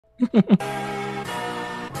It feel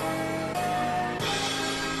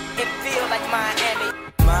like Miami.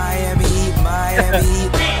 Miami,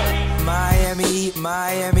 Miami, Miami, Miami,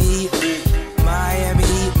 Miami,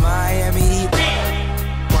 Miami,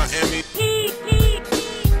 Miami,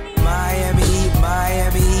 Miami,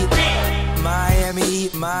 Miami,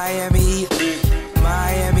 Miami, Miami,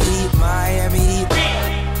 Miami, Miami.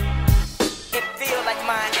 It feel like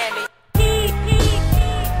Miami.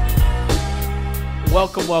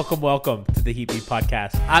 Welcome to the Heat Beat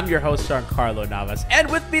Podcast. I'm your host, Giancarlo Navas, and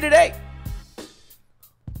with me today,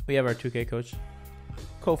 we have our 2K coach,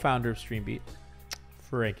 co-founder of StreamBeat,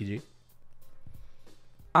 Franky G.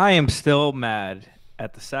 I am still mad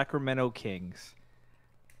at the Sacramento Kings,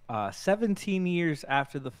 17 years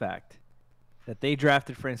after the fact, that they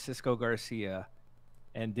drafted Francisco Garcia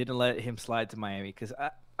and didn't let him slide to Miami. Because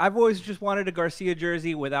I've always just wanted a Garcia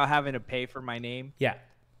jersey without having to pay for my name. Yeah.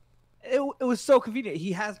 It was so convenient.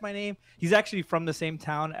 He has my name. He's actually from the same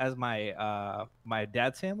town as my my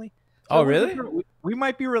dad's family. So Oh, really? We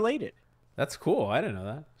might be related. That's cool. I didn't know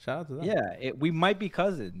that. Shout out to them. Yeah, we might be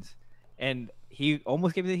cousins. And he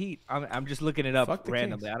almost gave me the heat. I'm just looking it up Fuck the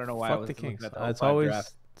randomly. Kings. I don't know why Fuck I was the Kings. looking at the It's 05 always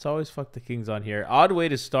draft. it's always fuck the Kings on here. Odd way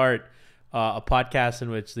to start a podcast in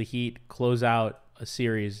which the Heat close out a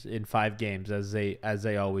series in 5 games as they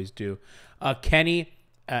always do. Kenny,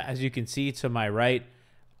 as you can see to my right,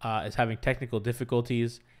 is having technical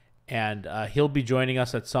difficulties, and he'll be joining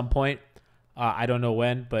us at some point. I don't know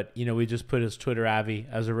when, but we just put his Twitter Avi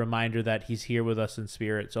as a reminder that he's here with us in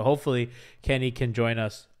spirit. So hopefully Kenny can join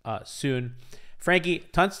us soon. Franky,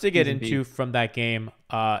 tons to get into from that game.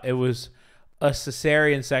 It was a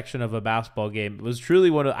cesarean section of a basketball game. It was truly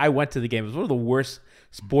I went to the game. It was one of the worst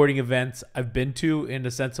sporting events I've been to, in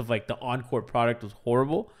the sense of like the on-court product was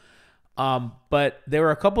horrible. But there were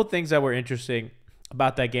a couple things that were interesting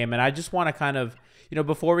about that game. And I just want to kind of,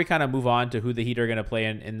 before we kind of move on to who the Heat are going to play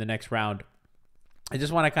in the next round, I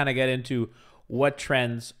just want to kind of get into what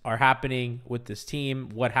trends are happening with this team,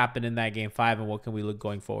 what happened in that game 5, and what can we look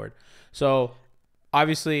going forward. So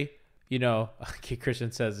obviously,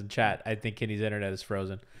 Christian says in chat, I think Kenny's internet is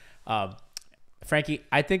frozen. Franky,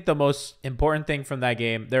 I think the most important thing from that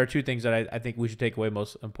game, there are 2 things that I think we should take away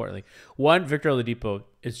most importantly. One, Victor Oladipo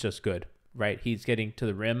is just good, right? He's getting to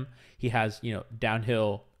the rim. He has,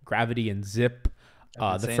 downhill gravity and zip.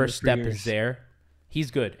 The first step is there. He's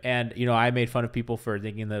good. And, I made fun of people for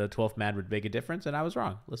thinking that a 12th man would make a difference, and I was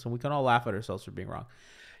wrong. Listen, we can all laugh at ourselves for being wrong.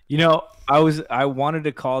 I wanted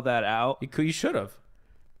to call that out. You should have.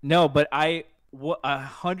 No, but I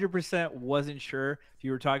 100% wasn't sure if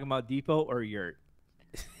you were talking about Dipo or Yurt.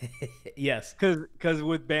 Yes. Because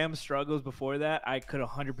with Bam's struggles before that, I could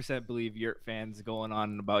 100% believe Yurt fans going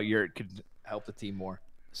on about Yurt could help the team more.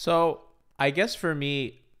 So I guess for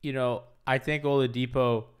me, I think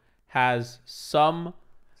Oladipo has some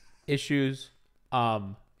issues,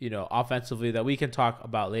 offensively that we can talk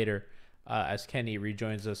about later as Kenny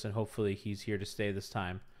rejoins us, and hopefully he's here to stay this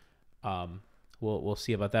time. We'll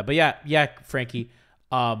see about that. But yeah, Franky,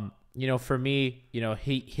 for me,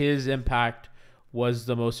 his impact was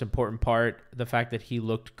the most important part. The fact that he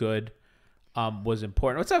looked good was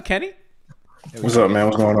important. What's up, Kenny? What's up, man?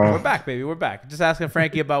 What's going on? We're back, baby. We're back. Just asking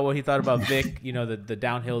Franky about what he thought about Vic, the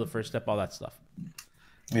downhill, the first step, all that stuff.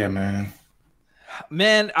 Yeah, man.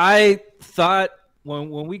 Man, I thought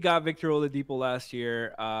when we got Victor Oladipo last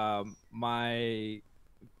year,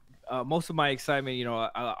 most of my excitement,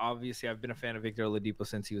 obviously I've been a fan of Victor Oladipo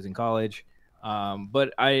since he was in college.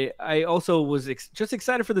 But I also was just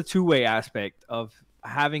excited for the two-way aspect of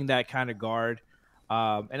having that kind of guard.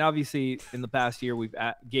 And obviously in the past year,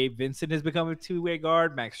 Gabe Vincent has become a two-way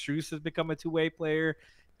guard. Max Strus has become a two-way player.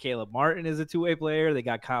 Caleb Martin is a two-way player. They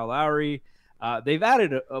got Kyle Lowry. They've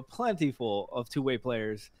added a plentiful of two-way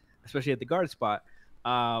players, especially at the guard spot.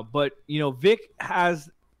 But Vic has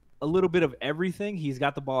a little bit of everything. He's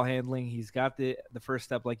got the ball handling. He's got the first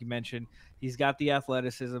step, like you mentioned. He's got the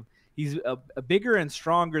athleticism. He's a bigger and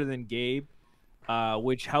stronger than Gabe,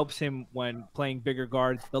 which helps him when playing bigger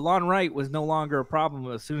guards. The Lon Wright was no longer a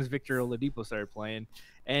problem as soon as Victor Oladipo started playing,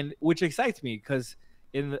 and which excites me because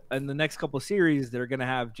in the next couple of series, they're going to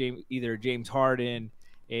have either James Harden,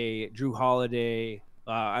 a Drew Holiday.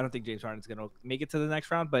 I don't think James Harden's going to make it to the next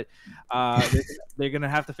round, but they're going to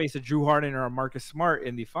have to face a Drew Harden or a Marcus Smart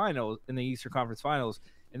in the finals, in the Eastern Conference Finals.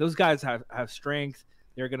 And those guys have strength.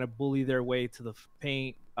 They're going to bully their way to the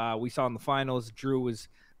paint. We saw in the finals, Drew was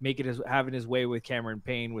having his way with Cameron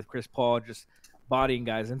Payne, with Chris Paul, just bodying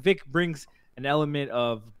guys. And Vic brings an element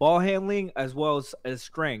of ball handling as well as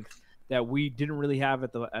strength that we didn't really have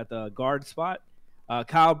at the guard spot.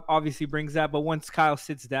 Kyle obviously brings that, but once Kyle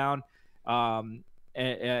sits down,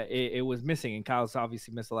 it was missing, and Kyle's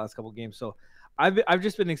obviously missed the last couple games. So I've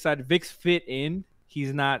just been excited. Vic's fit in.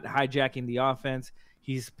 He's not hijacking the offense.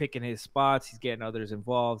 He's picking his spots. He's getting others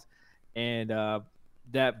involved, and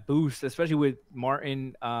that boost, especially with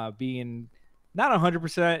Martin being not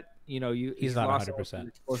 100%. He's not 100%.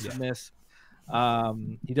 Explosiveness.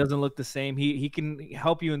 He doesn't look the same. He can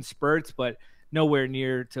help you in spurts, but nowhere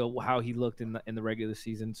near to how he looked in the regular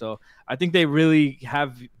season. So I think they really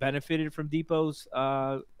have benefited from Dipo's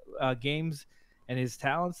games and his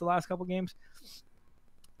talents the last couple games.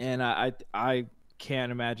 And I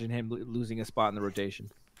can't imagine him losing a spot in the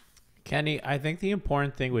rotation. Kenny, I think the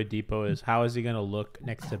important thing with Dipo is how is he going to look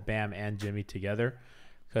next to Bam and Jimmy together?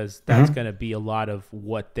 Because that's going to be a lot of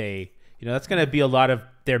what that's going to be a lot of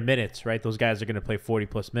their minutes, right? Those guys are going to play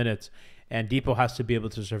 40-plus minutes, and Dipo has to be able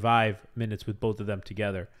to survive minutes with both of them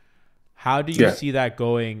together. How do you see that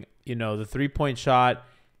going? The three-point shot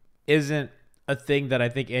isn't a thing that I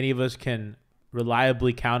think any of us can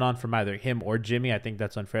reliably count on from either him or Jimmy. I think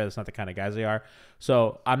that's unfair. That's not the kind of guys they are.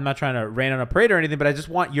 So I'm not trying to rain on a parade or anything, but I just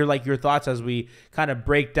want your thoughts as we kind of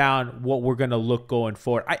break down what we're going to look going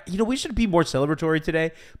forward. We should be more celebratory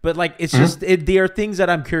today, but it's just there are things that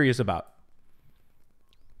I'm curious about.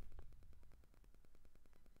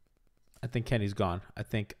 I think Kenny's gone. I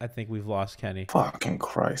think we've lost Kenny. Fucking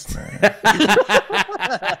Christ, man.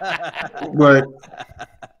 But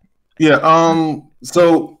yeah,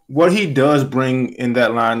 so what he does bring in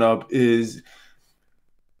that lineup is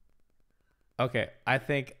okay. I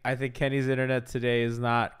think Kenny's internet today is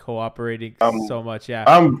not cooperating so much. Yeah,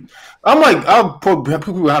 I'll put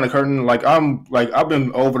people behind the curtain. I've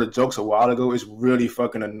been over the jokes a while ago. It's really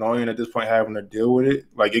fucking annoying at this point having to deal with it.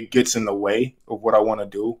 It gets in the way of what I want to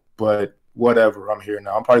do. But whatever, I'm here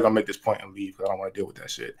now. I'm probably gonna make this point and leave because I don't want to deal with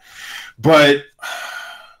that shit. But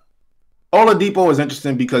Oladipo is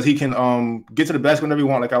interesting because he can get to the basket whenever you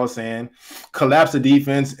want, like I was saying, collapse the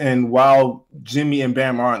defense, and while Jimmy and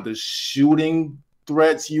Bam aren't the shooting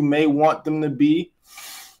threats you may want them to be,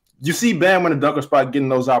 you see Bam in the dunker spot getting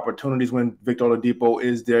those opportunities when Victor Oladipo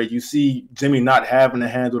is there. You see Jimmy not having to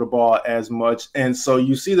handle the ball as much, and so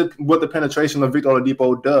you see what the penetration of Victor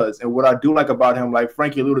Oladipo does. And what I do like about him, like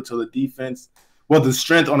Franky alluded to, the defense. Well, the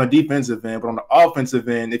strength on the defensive end, but on the offensive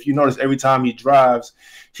end, if you notice, every time he drives,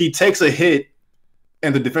 he takes a hit,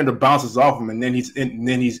 and the defender bounces off him, and then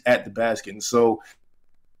he's at the basket. And so,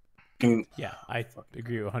 yeah, I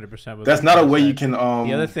agree 100% with. That's not a way you can.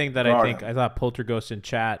 The other thing that I thought Poltergeist in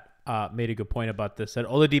chat made a good point about this. That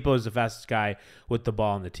Oladipo is the fastest guy with the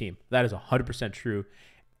ball on the team. That is 100% true,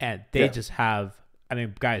 and they just have. I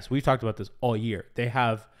mean, guys, we've talked about this all year. They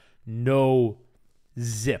have no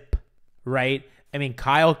zip, right? I mean,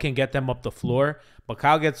 Kyle can get them up the floor, but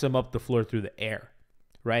Kyle gets them up the floor through the air,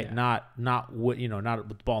 right? Yeah. Not with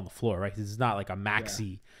the ball on the floor, right? This is not like a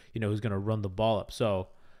maxi, who's going to run the ball up. So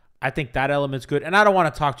I think that element's good. And I don't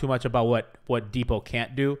want to talk too much about what Dipo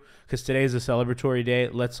can't do because today is a celebratory day.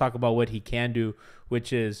 Let's talk about what he can do,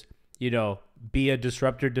 which is, be a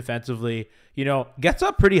disruptor defensively, gets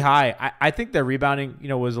up pretty high. I think their rebounding,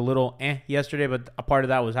 was a little yesterday, but a part of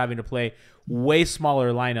that was having to play way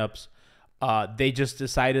smaller lineups. They just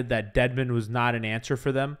decided that Dedmon was not an answer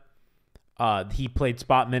for them. He played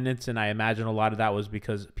spot minutes, and I imagine a lot of that was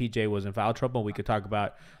because PJ was in foul trouble. We could talk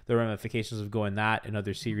about the ramifications of going that in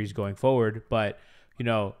other series going forward. But,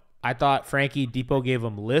 I thought Franky, Dipo gave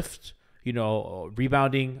him lift,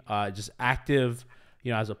 rebounding, just active,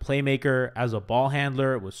 as a playmaker, as a ball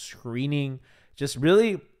handler, was screening, just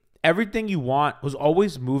really everything you want, was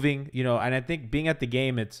always moving, and I think being at the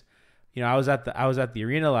game, it's, I was at the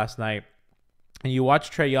arena last night. And you watch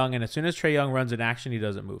Trae Young, and as soon as Trae Young runs in action, he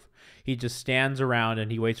doesn't move. He just stands around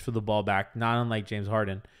and he waits for the ball back, not unlike James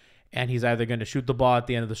Harden. And he's either going to shoot the ball at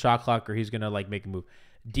the end of the shot clock or he's going to make a move.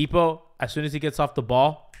 Dipo, as soon as he gets off the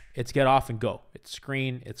ball, it's get off and go. It's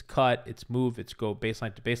screen, it's cut, it's move, it's go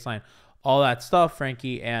baseline to baseline, all that stuff,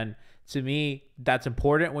 Franky. And to me, that's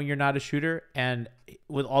important when you're not a shooter. And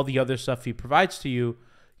with all the other stuff he provides to you,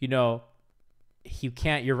 you're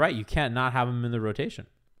right. You can't not have him in the rotation.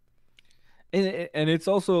 And it's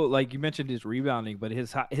also, like you mentioned, his rebounding, but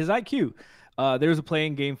his IQ. There was a play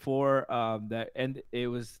in Game 4 and it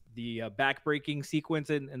was the back-breaking sequence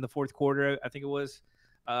in the fourth quarter, I think it was,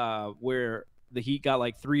 where the Heat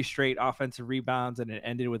got 3 straight offensive rebounds, and it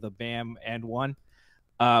ended with a Bam and one.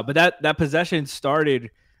 But that possession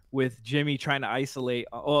started with Jimmy trying to isolate.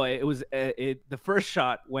 The first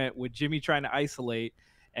shot went with Jimmy trying to isolate,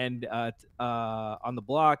 and on the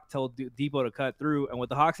block told Dipo to cut through. And what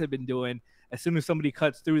the Hawks had been doing, as soon as somebody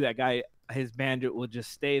cuts through, that guy, his man will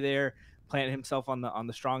just stay there, plant himself on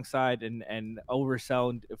the strong side and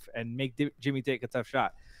oversell and make Jimmy take a tough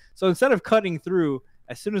shot. So instead of cutting through,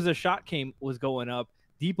 as soon as the shot was going up,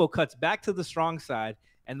 Dipo cuts back to the strong side,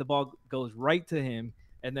 and the ball goes right to him.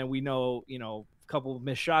 And then we know, a couple of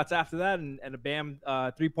missed shots after that, and a bam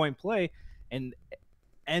 3-point play, and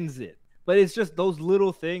ends it. But it's just those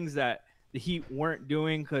little things that the Heat weren't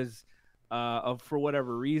doing because for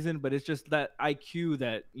whatever reason. But it's just that IQ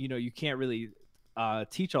that you can't really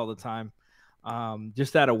teach all the time.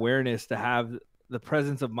 Just that awareness to have the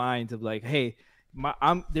presence of mind of like, hey,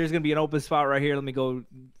 there's gonna be an open spot right here. Let me go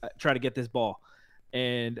try to get this ball.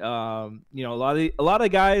 And a lot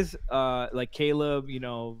of guys like Caleb,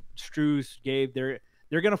 Strus, Gabe,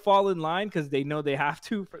 they're gonna fall in line because they know they have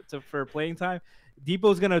to for playing time.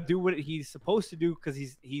 Dipo's gonna do what he's supposed to do because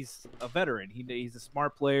he's a veteran. He's a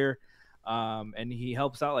smart player, and he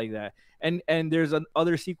helps out like that. And there's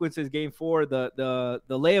other sequences. Game 4, the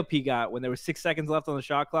layup he got when there was 6 seconds left on the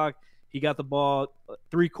shot clock. He got the ball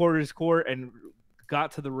 3/4 court and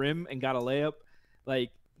got to the rim and got a layup.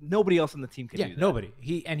 Like nobody else on the team can do that. Nobody.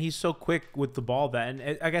 He's so quick with the ball that,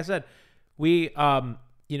 and like I said, we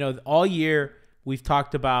all year we've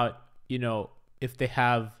talked about if they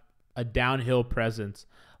have a downhill presence,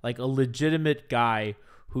 like a legitimate guy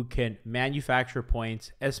who can manufacture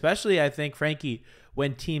points, especially I think Franky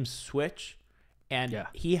when teams switch, and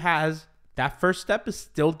he has that first step is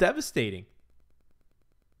still devastating.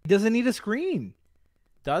 He doesn't need a screen.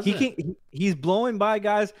 He's blowing by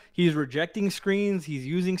guys. He's rejecting screens. He's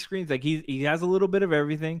using screens. Like he has a little bit of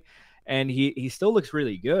everything, and he still looks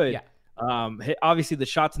really good. Yeah. Obviously the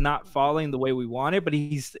shot's not falling the way we want it, but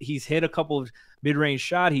he's hit a couple of mid-range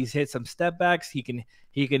shot. He's hit some step backs. He can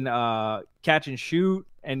catch and shoot,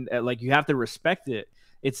 and like you have to respect it.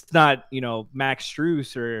 It's not Max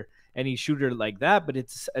Strus or any shooter like that, but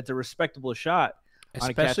it's a respectable shot,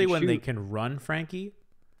 especially when they can run, Franky.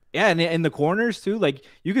 Yeah, and in the corners too. Like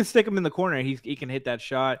you can stick him in the corner, and he can hit that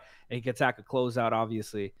shot, and he can attack a closeout,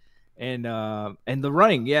 obviously. And the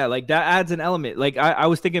running, like that adds an element. Like I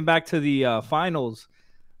was thinking back to the finals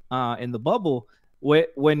in the bubble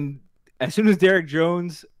when as soon as Derrick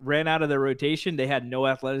Jones ran out of their rotation, they had no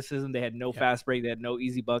athleticism, they had no fast break, they had no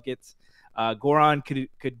easy buckets. Goran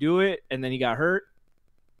could do it, and then he got hurt.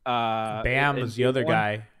 Bam was the other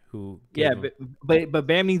guy who but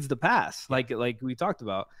Bam needs the pass, like we talked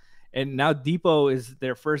about. And now Dipo is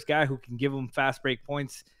their first guy who can give them fast break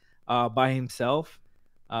points by himself.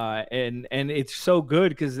 And it's so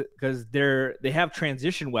good because they have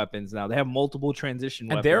transition weapons now. They have multiple transition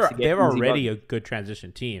weapons. They're already a good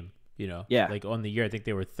transition team. Like on the year, I think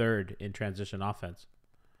they were 3rd in transition offense.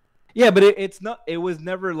 Yeah, but it's not. It was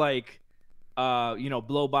never like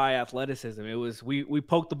blow by athleticism. It was we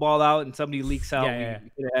poke the ball out and somebody leaks out.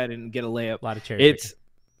 We get ahead and get a layup. A lot of cherry picking.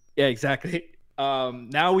 Exactly.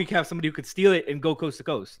 Now we have somebody who could steal it and go coast to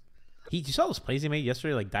coast. You saw those plays he made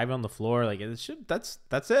yesterday, like diving on the floor. Like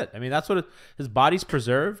that's it. I mean, that's what his body's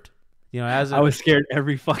preserved. I was scared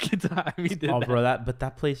every fucking time he did that. Bro,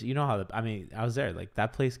 that place, I was there. Like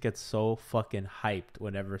that place gets so fucking hyped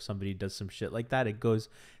whenever somebody does some shit like that. It goes,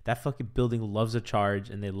 that fucking building loves a charge,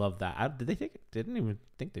 and they love that. Didn't even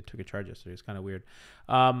think they took a charge yesterday. It's kind of weird.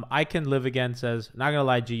 I Can Live Again says, not gonna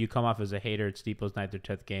lie, G, you come off as a hater. It's Dipo's 9th or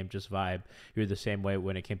 10th game, just vibe. You're the same way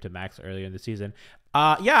when it came to Max earlier in the season.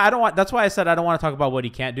 That's why I said I don't want to talk about what he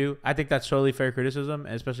can't do. I think that's totally fair criticism,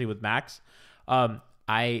 especially with Max.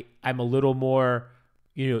 I'm a little more,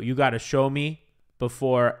 you got to show me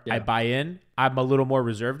before I buy in. I'm a little more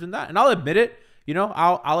reserved in that, and I'll admit it.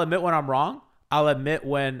 I'll admit when I'm wrong. I'll admit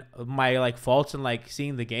when my faults in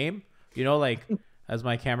seeing the game. As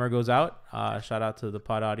my camera goes out. Shout out to the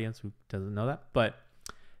pod audience who doesn't know that, but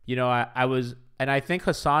I was, and I think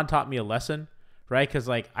Hassan taught me a lesson, right? Because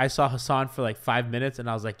I saw Hassan for 5 minutes, and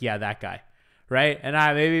I was like, yeah, that guy, right? And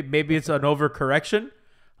maybe it's an overcorrection.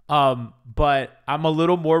 But I'm a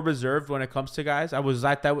little more reserved when it comes to guys. I was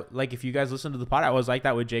like that. If you guys listen to the pod, I was like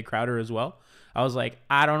that with Jay Crowder as well. I was like,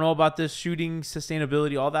 I don't know about this shooting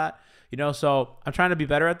sustainability, all that, so I'm trying to be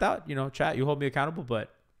better at that, chat, you hold me accountable,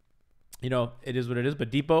 but it is what it is.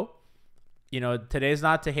 But Dipo, today's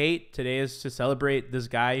not to hate. Today is to celebrate this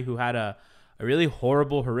guy who had a really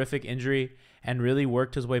horrific injury and really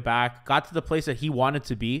worked his way back, got to the place that he wanted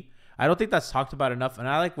to be. I don't think that's talked about enough. And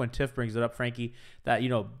I like when Tiff brings it up, Franky, that,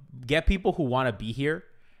 get people who want to be here.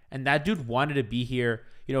 And that dude wanted to be here.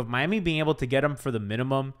 Miami being able to get him for the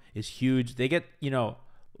minimum is huge. They get,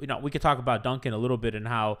 we could talk about Duncan a little bit and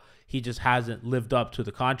how he just hasn't lived up to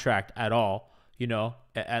the contract at all,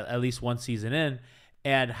 at least one season in,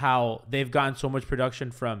 and how they've gotten so much production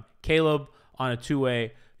from Caleb on a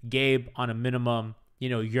 2-way, Gabe on a minimum,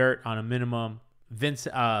 Yurt on a minimum,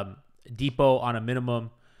 Dipo on a minimum,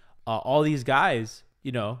 all these guys,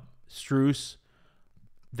 Struce,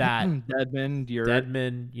 that Deadman,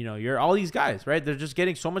 you're all these guys, right? They're just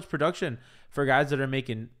getting so much production for guys that are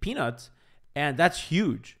making peanuts, and that's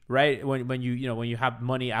huge, right? When you have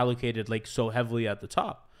money allocated like so heavily at the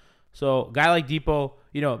top. So a guy like Dipo,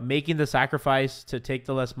 making the sacrifice to take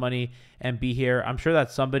the less money and be here. I'm sure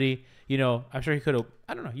that somebody, I'm sure he could have.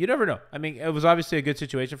 I don't know. You never know. I mean, it was obviously a good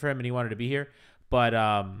situation for him, and he wanted to be here. But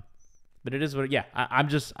it is what. Yeah, I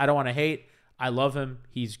don't want to hate. I love him.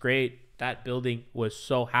 He's great. That building was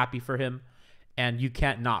so happy for him, and you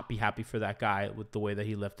can't not be happy for that guy with the way that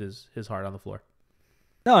he left his heart on the floor.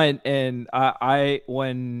 No, and I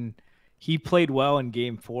when he played well in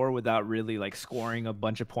Game 4 without really like scoring a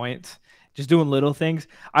bunch of points, just doing little things.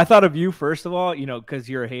 I thought of you first of all, because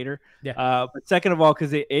you're a hater. Yeah. But second of all,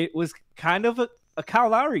 because it was kind of a Kyle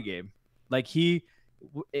Lowry game. Like he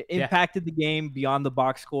impacted the game beyond the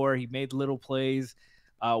box score. He made little plays.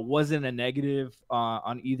 Wasn't a negative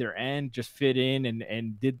on either end. Just fit in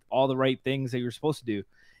and did all the right things that you were supposed to do.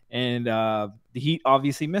 And the Heat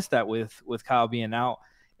obviously missed that with Kyle being out.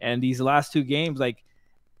 And these last two games, I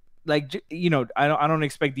don't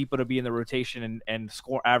expect Dipo to be in the rotation and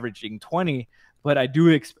score averaging 20, but I do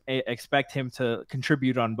expect him to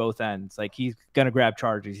contribute on both ends. Like he's gonna grab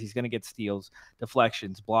charges, he's gonna get steals,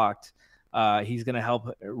 deflections, blocked. He's gonna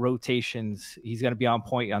help rotations. He's gonna be on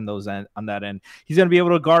point on that end. He's gonna be able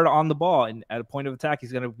to guard on the ball, and at a point of attack,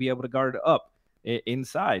 he's gonna be able to guard up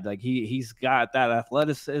inside. Like he's got that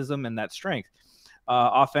athleticism and that strength.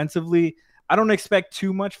 Offensively, I don't expect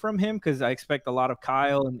too much from him because I expect a lot of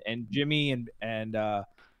Kyle and Jimmy and to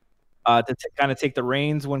kind of take the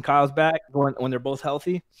reins when Kyle's back, when they're both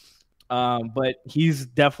healthy. But he's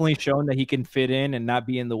definitely shown that he can fit in and not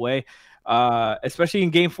be in the way, especially in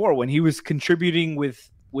Game 4 when he was contributing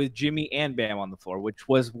with Jimmy and Bam on the floor, which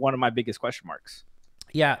was one of my biggest question marks.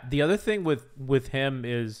 Yeah, the other thing with him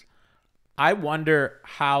is I wonder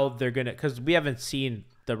how they're going to – because we haven't seen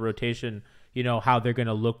the rotation, how they're going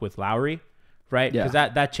to look with Lowry. Right, because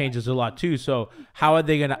that changes a lot too. So how are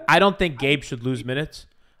they gonna? I don't think Gabe should lose minutes.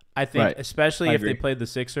 I think, especially if they play the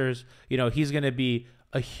Sixers, he's gonna be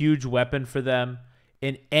a huge weapon for them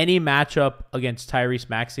in any matchup against Tyrese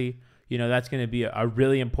Maxey. That's gonna be a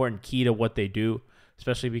really important key to what they do,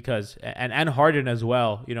 especially because and Harden as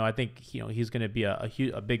well. I think he's gonna be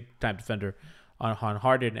a big time defender on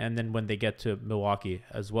Harden, and then when they get to Milwaukee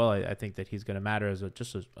as well, I think that he's gonna matter as a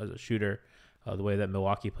shooter. The way that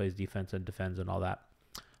Milwaukee plays defense and defends and all that.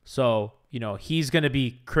 So, he's going to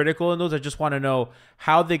be critical in those. I just want to know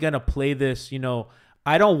how they're going to play this.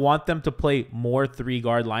 I don't want them to play more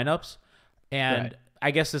 3-guard lineups. And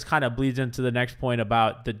I guess this kind of bleeds into the next point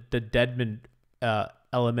about the Deadman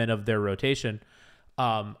element of their rotation.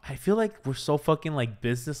 I feel like we're so fucking like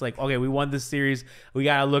business. Like, okay, we won this series. We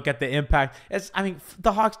got to look at the impact.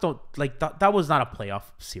 The Hawks don't like that was not a playoff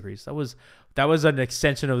series. That was an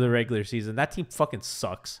extension of the regular season. That team fucking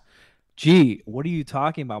sucks. Gee, what are you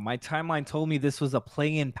talking about? My timeline told me this was a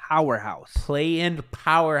play-in powerhouse. Play-in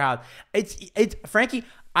powerhouse. It's Franky,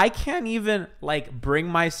 I can't even bring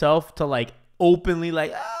myself to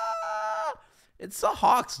openly it's the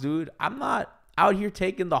Hawks, dude. I'm not out here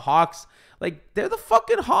taking the Hawks. They're the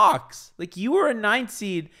fucking Hawks. You were a 9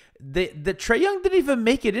 seed. The Trae Young didn't even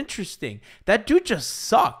make it interesting. That dude just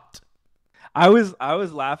sucked. I was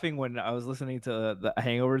laughing when I was listening to the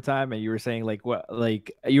Hangover Time and you were saying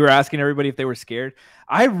you were asking everybody if they were scared.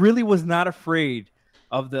 I really was not afraid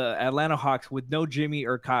of the Atlanta Hawks with no Jimmy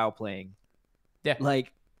or Kyle playing. Yeah.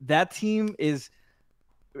 That team is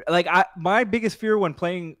my biggest fear when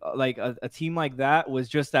playing a team like that was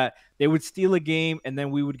just that they would steal a game and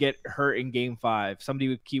then we would get hurt in Game 5.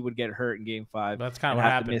 Somebody would get hurt in Game 5. That's kind of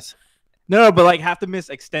what happened. But have to miss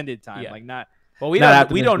extended time. Yeah. Well, we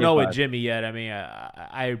don't know with Jimmy yet. I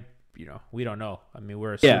mean, we don't know. I mean,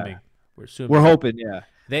 we're assuming. Yeah. We're hoping. Yeah.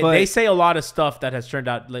 They say a lot of stuff that has turned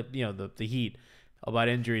out, the Heat about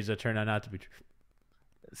injuries that turned out not to be true.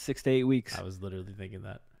 6 to 8 weeks. I was literally thinking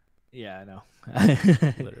that. Yeah, I know.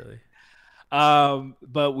 Literally.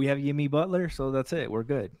 But we have Jimmy Butler, so that's it. We're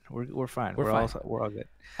good. We're fine. We're all good.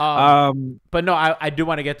 But no, I do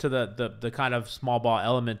want to get to the kind of small ball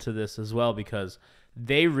element to this as well because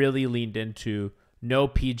they really leaned into no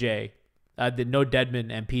PJ, no Deadman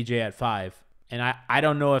and PJ at 5. And I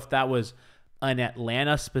don't know if that was an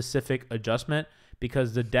Atlanta specific adjustment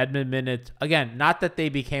because the Deadman minutes, again, not that they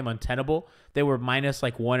became untenable. They were minus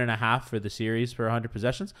 1.5 for the series for 100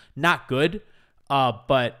 possessions. Not good,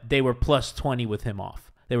 but they were plus 20 with him off.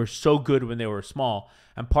 They were so good when they were small.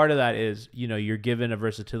 And part of that is, you're given a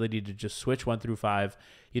versatility to just switch 1 through 5.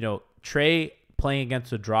 Trey playing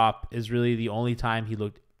against a drop is really the only time he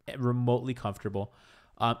looked remotely comfortable.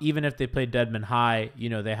 Even if they played Deadman high,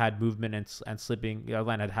 they had movement and slipping.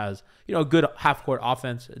 Atlanta has, a good half-court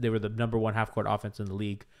offense. They were the number 1 half-court offense in the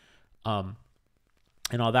league, and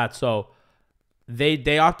all that. So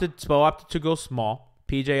Spo opted to go small.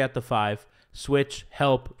 PJ at the 5, switch,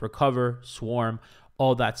 help, recover, swarm,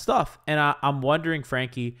 all that stuff. And I'm wondering,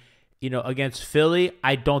 Franky, against Philly,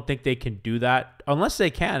 I don't think they can do that unless they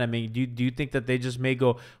can. I mean, do you think that they just may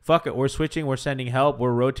go, fuck it, we're switching, we're sending help,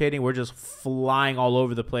 we're rotating, we're just flying all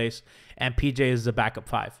over the place, and PJ is the backup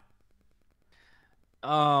 5?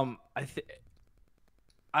 I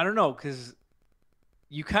don't know, because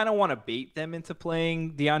you kind of want to bait them into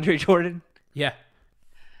playing DeAndre Jordan. Yeah.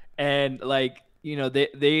 And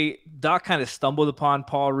Doc kind of stumbled upon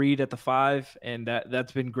Paul Reed at the 5, and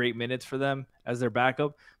that's been great minutes for them as their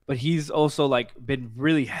backup. But he's also been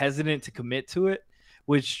really hesitant to commit to it,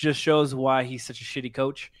 which just shows why he's such a shitty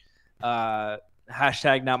coach.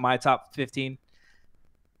 Hashtag not my top 15.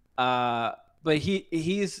 But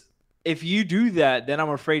he's if you do that, then I'm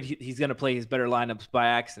afraid he's going to play his better lineups by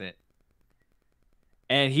accident.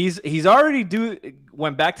 And he's already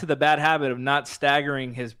went back to the bad habit of not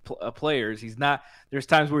staggering his players. There's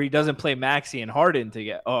times where he doesn't play Maxey and Harden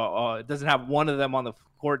doesn't have one of them on the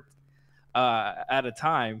court at a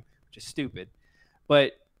time, which is stupid.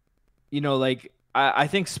 But I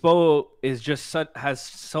think Spo has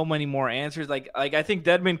so many more answers. I think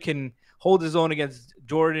Dedmon can hold his own against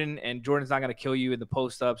Jordan, and Jordan's not going to kill you in the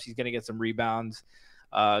post ups. He's going to get some rebounds.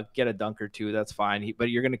 Get a dunk or two, that's fine. But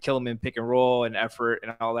you're going to kill him in pick and roll and effort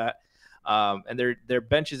and all that. And their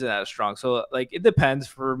bench isn't that strong. So it depends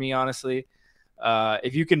for me, honestly.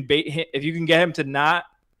 If you can if you can get him to not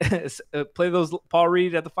play those Paul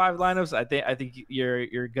Reed at the 5 lineups, I think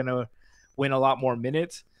you're going to win a lot more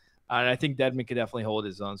minutes. And I think Dedmon could definitely hold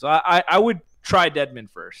his own. So I would try Dedmon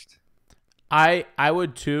first. I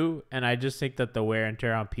would too, and I just think that the wear and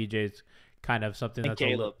tear on PJ is kind of something that's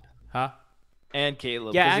Caleb. And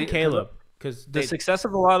Caleb. Yeah, and Caleb. Because the success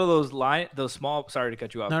of a lot of those small. Sorry to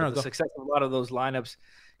cut you off. No, the success of a lot of those lineups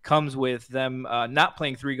comes with them not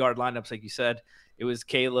playing 3-guard lineups, like you said. It was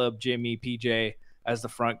Caleb, Jimmy, PJ as the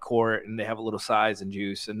front court, and they have a little size and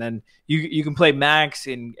juice. And then you can play Max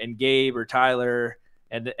and Gabe or Tyler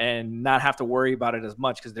and not have to worry about it as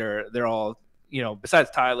much because they're all, besides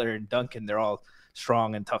Tyler and Duncan, they're all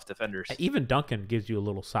strong and tough defenders. Even Duncan gives you a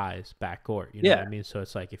little size backcourt. You know what I mean? So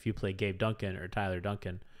it's like if you play Gabe Duncan or Tyler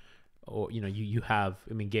Duncan, or you have.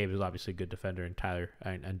 I mean, Gabe is obviously a good defender, and Tyler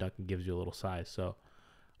and Duncan gives you a little size. So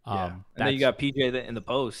and then you got PJ in the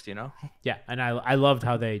post. Yeah, and I loved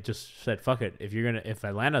how they just said, "Fuck it, if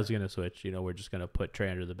Atlanta's gonna switch, we're just gonna put Trey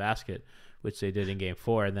under the basket," which they did in Game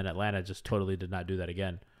 4, and then Atlanta just totally did not do that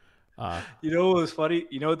again. What was funny?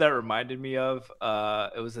 You know what that reminded me of?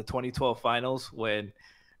 It was the 2012 finals when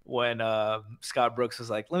Scott Brooks was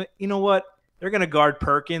like, you know what? They're going to guard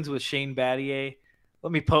Perkins with Shane Battier.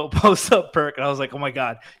 Let me post up Perk. And I was like, oh my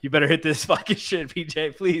God, you better hit this fucking shit,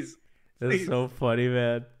 PJ, please. That's so funny,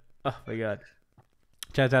 man. Oh my God.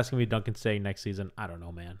 Chad's asking me Duncan staying next season. I don't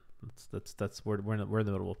know, man. We're in the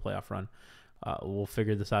middle of a playoff run. We'll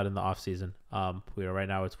figure this out in the off season. Right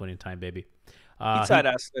now it's winning time, baby. Inside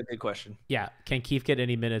asked a good question. Yeah. Can Keith get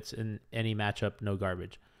any minutes in any matchup? No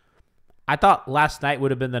garbage. I thought last night would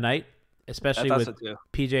have been the night, especially with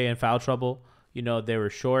PJ in foul trouble. They were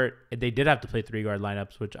short. They did have to play 3-guard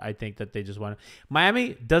lineups, which I think that they just want.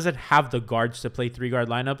 Miami doesn't have the guards to play 3-guard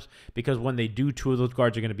lineups because when they do, 2 of those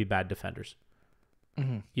guards are going to be bad defenders.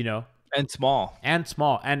 Mm-hmm. And small.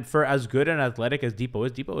 And for as good and athletic as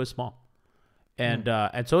Dipo is small.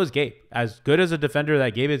 And so is Gabe. As good as a defender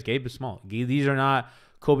that Gabe is small. These are not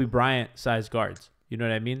Kobe Bryant sized guards. You know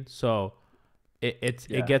what I mean? So it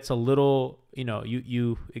gets a little,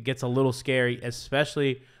 it gets a little scary,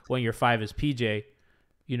 especially when your 5 is PJ.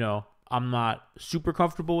 I'm not super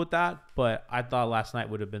comfortable with that, but I thought last night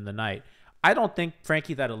would have been the night. I don't think,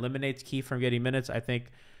 Franky, that eliminates Keith from getting minutes. I think,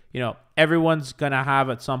 everyone's going to have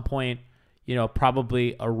at some point,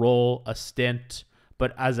 probably a role, a stint.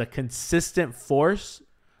 But as a consistent force,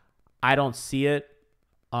 I don't see it.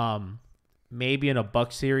 Maybe in a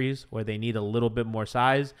Bucks series where they need a little bit more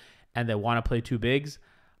size and they want to play 2 bigs,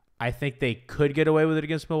 I think they could get away with it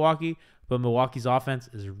against Milwaukee. But Milwaukee's offense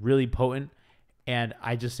is really potent, and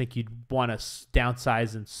I just think you'd want to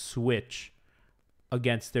downsize and switch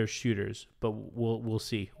against their shooters. But we'll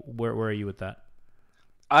see. Where are you with that?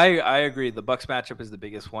 I agree. The Bucks matchup is the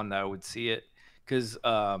biggest one that I would see it. Because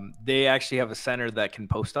they actually have a center that can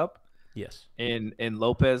post up. Yes. in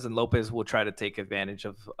Lopez, and Lopez will try to take advantage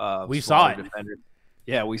of We saw smaller it. defenders.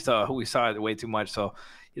 Yeah, we saw it way too much. So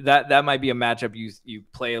that might be a matchup you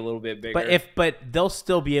play a little bit bigger. But they'll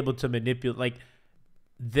still be able to manipulate. Like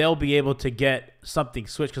they'll be able to get something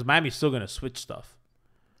switched because Miami's still going to switch stuff.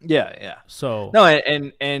 Yeah. So no,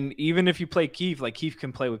 and even if you play Keith, like Keith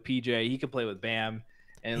can play with PJ, he can play with Bam,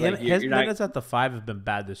 and like his you're not, minutes at the 5 have been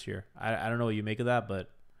bad this year. I don't know what you make of that, but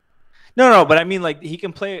no, but I mean like he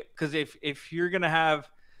can play because if you're gonna have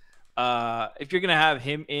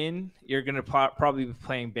him in, you're gonna probably be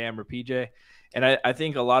playing Bam or PJ, and I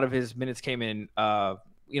think a lot of his minutes came in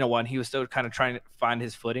when he was still kind of trying to find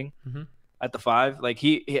his footing. Mm-hmm. At the 5, like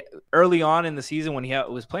he early on in the season when he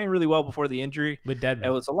was playing really well before the injury, with Deadman,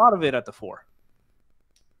 it was a lot of it at the 4.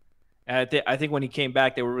 And I think when he came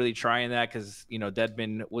back, they were really trying that because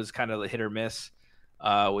Deadman was kind of a hit or miss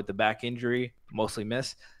with the back injury, mostly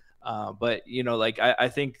miss. But I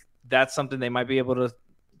think that's something they might be able to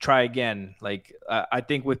try again. Like I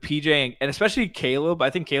think with PJ and especially Caleb, I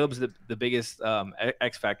think Caleb's the biggest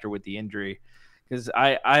X factor with the injury because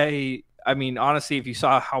I mean, honestly, if you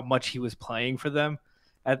saw how much he was playing for them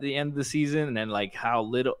at the end of the season, and then like how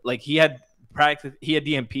little, like he had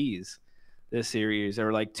DMPs this series,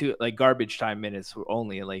 or like garbage time minutes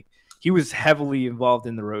only. Like he was heavily involved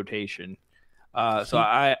in the rotation. So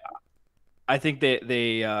I think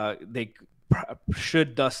they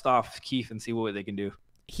should dust off Keith and see what they can do.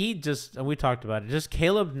 And we talked about it. Just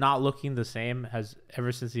Caleb not looking the same has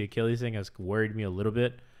ever since the Achilles thing has worried me a little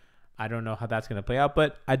bit. I don't know how that's going to play out,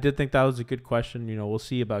 but I did think that was a good question. We'll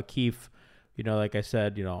see about Keith. Like I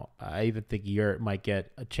said, I even think Yurt might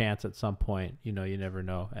get a chance at some point. You never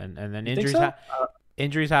know. And then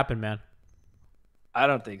injuries happen, man. I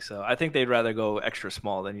don't think so. I think they'd rather go extra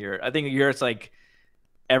small than Yurt. I think Yurt's like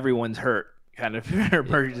everyone's hurt kind of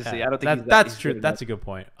emergency. Yeah, I don't think that's true. That's a good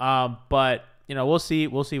point. But we'll see.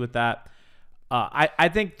 We'll see with that. I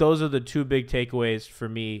think those are the two big takeaways for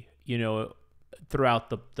me. Throughout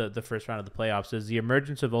the first round of the playoffs is the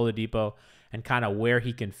emergence of Oladipo and kind of where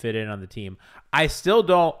he can fit in on the team. I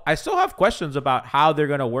still have questions about how they're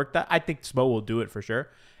going to work that. I think Smo will do it for sure.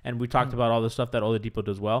 And we talked about all the stuff that Oladipo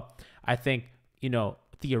does well. I think,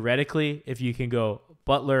 theoretically, if you can go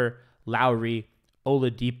Butler, Lowry,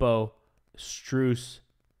 Oladipo, Strus,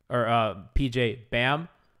 or PJ, Bam,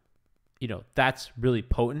 that's really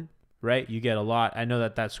potent, right? You get a lot. I know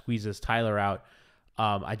that squeezes Tyler out.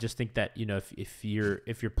 I just think that if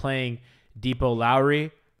you're playing Dipo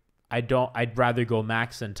Lowry, I'd rather go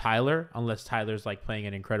Max than Tyler unless Tyler's like playing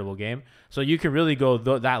an incredible game. So you can really go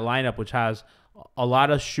that lineup which has a lot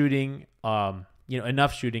of shooting,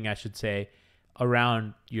 enough shooting I should say,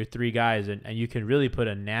 around your 3 guys, and you can really put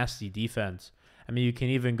a nasty defense. I mean, you can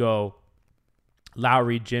even go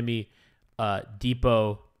Lowry, Jimmy,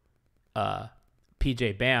 Dipo,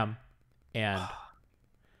 PJ, Bam, and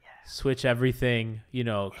switch everything,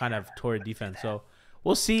 kind of toward defense. So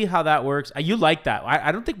we'll see how that works. You like that.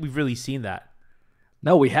 I don't think we've really seen that.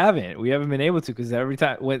 No, we haven't. We haven't been able to because every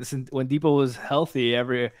time when Dipo was healthy,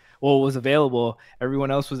 was available,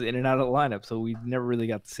 everyone else was in and out of the lineup. So we never really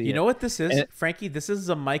got to see it. You know what this is, Frankie? This is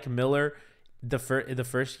a Mike Miller. The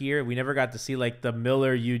first year, we never got to see like the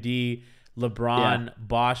Miller, UD, LeBron,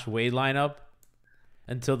 Bosch, Wade lineup.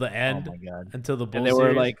 Until the end, oh my God. Until the Bulls and they were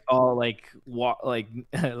series. like all like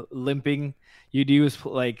limping. UD was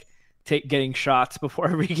like getting shots before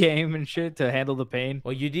every game and shit to handle the pain.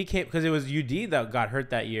 Well, UD came because it was UD that got hurt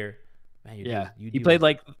that year. Man, UD he played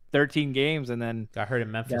like 13 games and then got hurt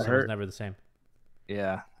in Memphis. And was never the same.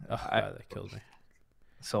 Yeah, God, that killed me.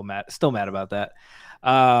 So mad, still mad about that.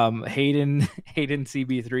 Hayden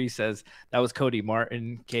CB3 says that was Cody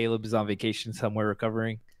Martin. Caleb is on vacation somewhere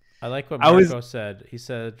recovering. I like what Marco said. He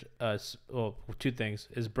said, two things.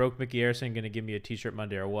 Is Broke Mickey Harrison going to give me a T-shirt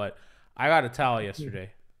Monday or what? I got a towel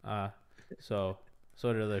yesterday. So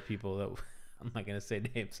did other people. That I'm not going to say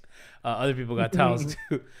names. Other people got towels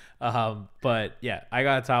too. But yeah, I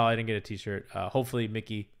got a towel. I didn't get a T-shirt. Hopefully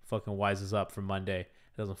Mickey fucking wises up for Monday.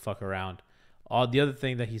 Doesn't fuck around. The other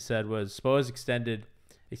thing that he said was Spo has expanded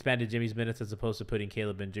Jimmy's minutes as opposed to putting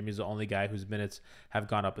Caleb in. Jimmy's the only guy whose minutes have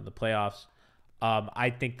gone up in the playoffs. I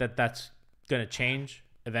think that's going to change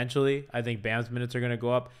eventually. I think Bam's minutes are going to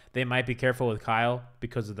go up. They might be careful with Kyle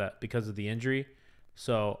because of the injury.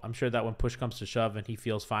 So I'm sure that when push comes to shove and he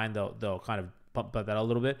feels fine, they'll kind of bump that a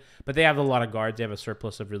little bit. But they have a lot of guards. They have a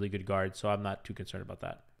surplus of really good guards, so I'm not too concerned about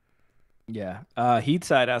that. Yeah. Heat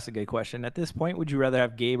side asked a good question. At this point, would you rather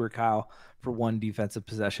have Gabe or Kyle for one defensive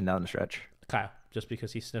possession down the stretch? Kyle, just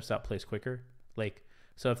because he sniffs out plays quicker.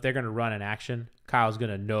 So if they're going to run an action, Kyle's going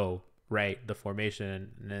to know right the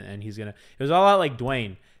formation, and he's gonna. It was all out like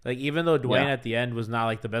Dwayne. Like even though Dwayne at the end was not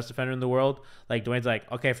like the best defender in the world, like Dwayne's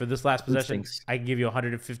like, okay, for this last possession, I can give you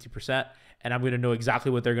 150%, and I'm gonna know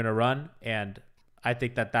exactly what they're gonna run, and I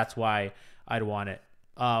think that's why I'd want it.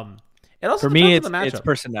 It also for me, depends on the it's matchup.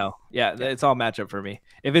 personnel. Yeah, it's all matchup for me.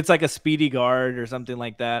 If it's like a speedy guard or something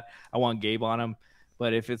like that, I want Gabe on him.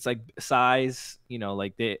 But if it's like size,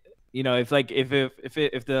 like if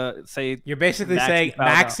the say You're basically Maxey saying fouled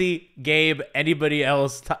out. Maxey, Gabe, anybody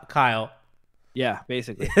else, Kyle. Yeah,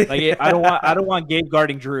 basically. Like I don't want Gabe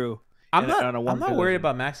guarding Drew. I'm not worried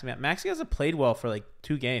about Maxey. Man. Maxey hasn't played well for like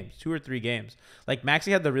 2 or 3 games. Like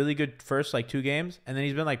Maxey had the really good first like 2 games, and then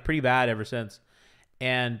he's been like pretty bad ever since.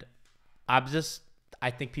 And I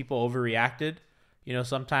think people overreacted.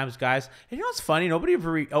 Sometimes guys. And what's funny? Nobody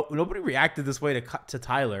reacted this way to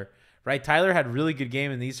Tyler. Right? Tyler had a really good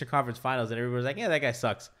game in the Eastern Conference Finals, and everybody was like, "Yeah, that guy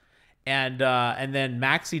sucks." And then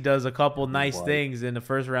Maxey does a couple nice things in the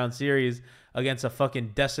first round series against a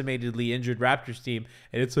fucking decimatedly injured Raptors team,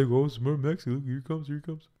 and it's like, "Oh, smart Maxey! Look, here he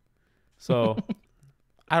comes." So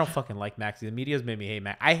I don't fucking like Maxey. The media's made me hate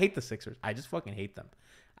Maxey. I hate the Sixers. I just fucking hate them.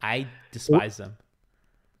 I despise them.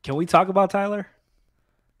 Can we talk about Tyler?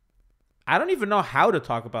 I don't even know how to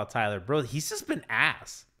talk about Tyler, bro. He's just been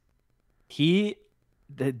ass. Did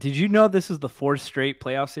you know this is the 4th straight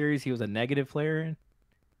playoff series he was a negative player in?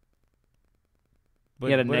 He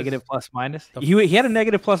had a negative plus minus. He had a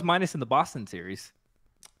negative plus minus in the Boston series.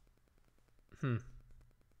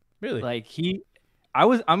 Really? Like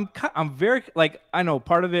I'm very like I know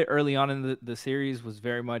part of it early on in the series was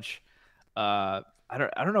very much I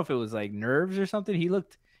don't know if it was like nerves or something.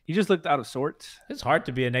 He just looked out of sorts. It's hard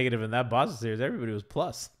to be a negative in that Boston series. Everybody was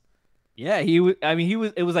plus. Yeah, he was. I mean,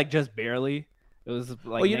 it was like just barely. It was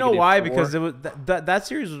like. Well, you know why? 4. Because it was that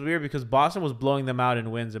series was weird because Boston was blowing them out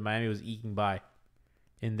in wins and Miami was eking by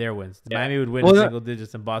in their wins. Yeah. Miami would win in single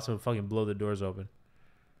digits and Boston would fucking blow the doors open.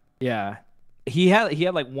 Yeah, he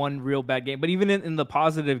had like one real bad game, but even in the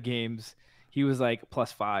positive games, he was like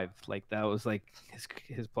 +5. Like that was like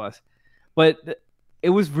his plus. But it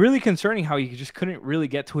was really concerning how he just couldn't really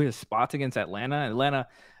get to his spots against Atlanta. Atlanta,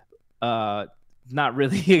 not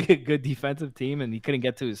really a good defensive team, and he couldn't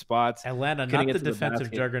get to his spots. Atlanta, not the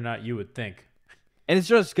defensive juggernaut you would think. And it's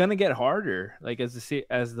just gonna get harder, like as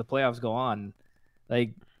the playoffs go on.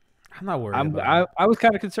 Like I'm not worried. About him. I was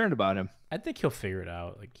kind of concerned about him. I think he'll figure it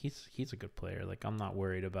out. Like he's a good player. Like I'm not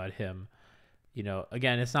worried about him.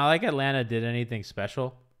 Again, it's not like Atlanta did anything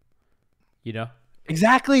special.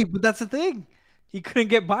 Exactly, but that's the thing. He couldn't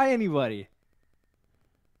get by anybody.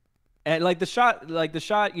 And the shot, the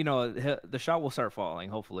shot will start falling.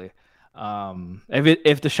 Hopefully,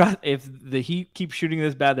 if the Heat keep shooting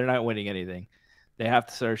this bad, they're not winning anything. They have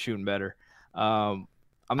to start shooting better. I'm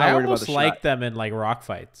not worried about the shot. I like them in like rock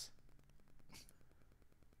fights.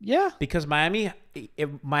 Yeah, because if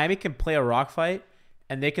Miami can play a rock fight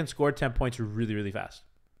and they can score 10 points really, really fast.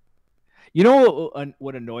 You know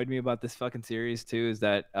what annoyed me about this fucking series too is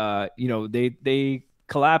that they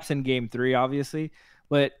collapsed in game 3 obviously,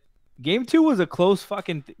 but game 2 was a close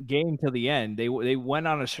fucking game till the end. They went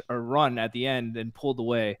on a run at the end and pulled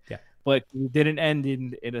away. Yeah, but it didn't end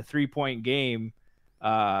in a 3-point game.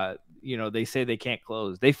 They say they can't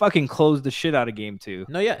close. They fucking closed the shit out of game 2.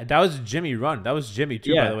 No, yeah, that was Jimmy run. That was Jimmy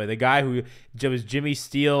too, by the way. The guy who was Jimmy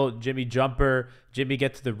steal, Jimmy jumper, Jimmy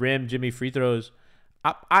get to the rim, Jimmy free throws.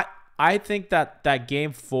 I think that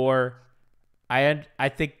game 4, I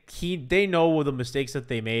think they know the mistakes that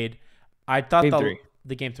they made. I thought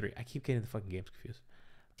the game 3. I keep getting the fucking games confused.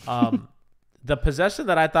 The possession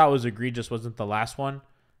that I thought was egregious wasn't the last one.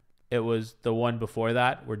 It was the one before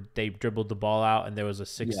that where they dribbled the ball out and there was a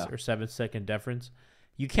 6 or 7 second difference.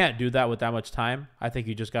 You can't do that with that much time. I think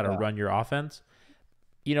you just got to run your offense.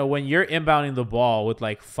 When you're inbounding the ball with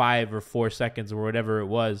like 5 or 4 seconds or whatever it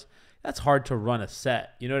was, that's hard to run a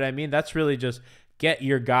set. You know what I mean? That's really just get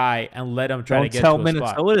your guy and let him try to get to a spot. Don't tell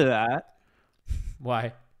Minnesota that.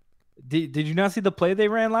 Why? Did you not see the play they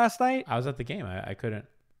ran last night? I was at the game. I couldn't.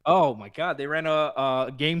 Oh my God! They ran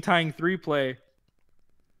a game-tying 3 play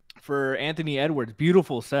for Anthony Edwards.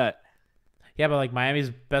 Beautiful set. Yeah, but like Miami's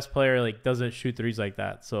best player like doesn't shoot threes like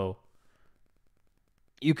that, so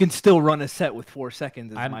you can still run a set with 4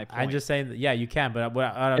 seconds. Is my point. I'm just saying that, yeah, you can, but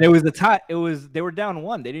and it was the tie. They were down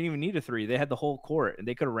 1. They didn't even need a 3. They had the whole court, and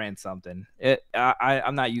they could have ran something.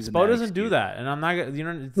 I'm not using. Spo doesn't do that, and I'm not.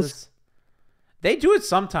 It's just, they do it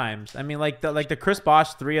sometimes. I mean, like the Chris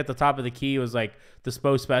Bosh 3 at the top of the key was like the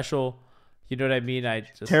Spo special. You know what I mean?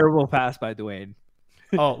 Terrible pass by Dwayne.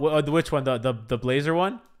 Oh, which one? The Blazer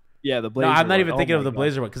one? Yeah, the No, Blazer. I'm not even one. thinking Oh of the my God.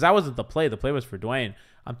 Blazer one because that wasn't the play. The play was for Dwayne.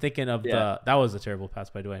 I'm thinking of Yeah. that was a terrible pass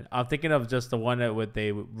by Dwayne. I'm thinking of just the one that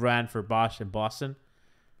they ran for Bosch in Boston,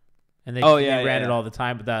 and they ran it all the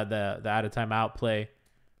time. But the out of timeout play.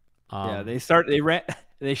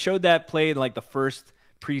 They showed that play in like the first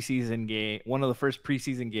preseason game, one of the first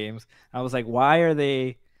preseason games. I was like, why are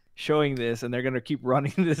they showing this? And they're gonna keep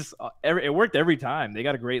running this. It worked every time. They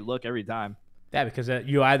got a great look every time. Yeah, because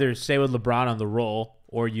you either stay with LeBron on the roll,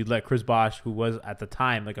 or you let Chris Bosh, who was at the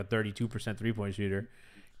time like a 32% 3-point shooter,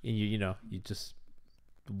 and you just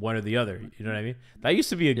one or the other. You know what I mean? That used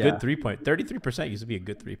to be a good 3-point. 33% used to be a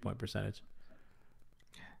good 3-point percentage.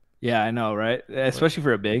 Yeah, I know, right? Especially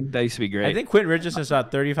for a big, that used to be great. I think Quentin Richardson shot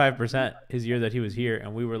 35% his year that he was here,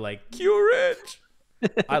 and we were like, Q Rich.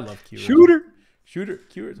 I love Q Rich. Shooter.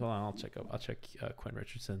 Q Rich. Hold on, I'll check Quentin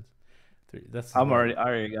Richardson. I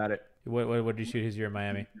already got it. What did he shoot his year in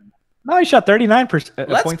Miami? No, he shot 39%.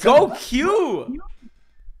 Let's go, Q.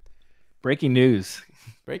 Breaking news.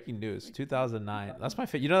 2009. That's my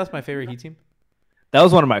favorite. That's my favorite Heat team. That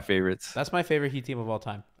was one of my favorites. That's my favorite Heat team of all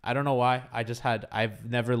time. I don't know why. I've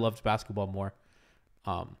never loved basketball more.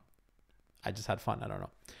 I just had fun. I don't know.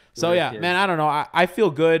 So yeah, man, I don't know. I feel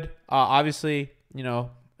good. Obviously,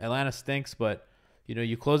 Atlanta stinks, but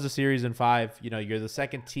you close the series in 5. You're the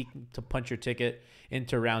second team to punch your ticket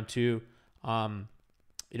into round 2.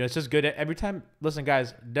 It's just good every time. Listen,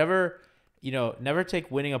 guys, never take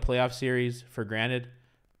winning a playoff series for granted.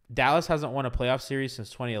 Dallas hasn't won a playoff series since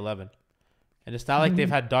 2011. And it's not like they've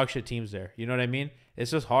had dog shit teams there. You know what I mean?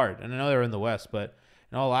 It's just hard. And I know they're in the West, but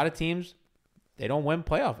a lot of teams, they don't win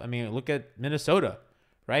playoff. I mean, look at Minnesota,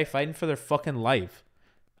 right? Fighting for their fucking life.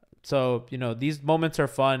 So, these moments are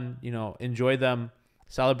fun. Enjoy them,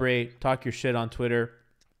 celebrate, talk your shit on Twitter,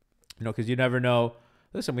 because you never know.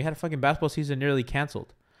 Listen, we had a fucking basketball season nearly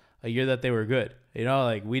canceled a year that they were good. You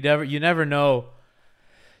never know.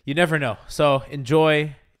 You never know. So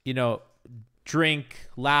enjoy, drink,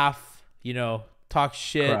 laugh, talk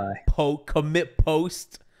shit, commit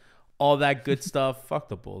post, all that good stuff. Fuck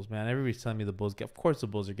the Bulls, man. Everybody's telling me the Bulls of course the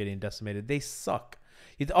Bulls are getting decimated. They suck.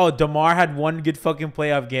 DeMar had one good fucking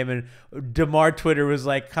playoff game, and DeMar Twitter was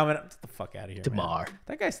like, coming up. Get the fuck out of here, DeMar. Man.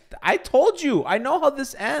 That guy's, I told you. I know how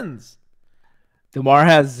this ends. DeMar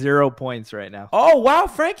has 0 points right now. Oh, wow,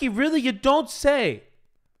 Franky, really? You don't say.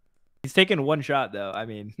 He's taking one shot, though. I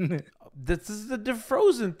mean. This is the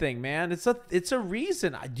DeFrozen thing, man. It's a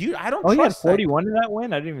reason. I don't trust he had 41 in that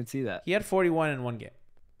win? I didn't even see that. He had 41 in one game.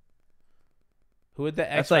 Who would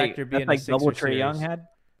the X Factor be in the Sixer double Trae series? Young had?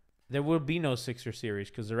 There will be no Sixer series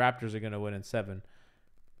because the Raptors are going to win in 7.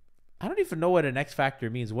 I don't even know what an X Factor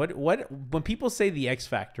means. What when people say the X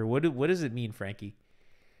Factor, what does it mean, Franky?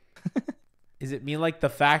 Does it mean like the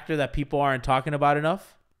factor that people aren't talking about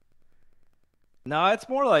enough? No, it's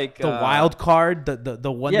more like the wild card,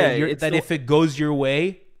 the one that if it goes your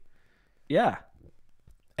way. Yeah.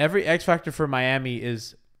 Every X Factor for Miami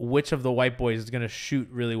is which of the white boys is going to shoot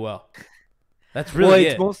really well. That's really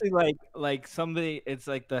it's mostly like somebody. It's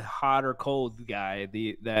like the hot or cold guy.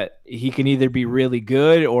 That he can either be really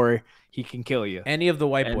good or he can kill you. Any of the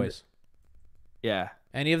white boys. Yeah.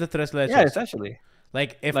 Any of the tres leches. Yeah, essentially.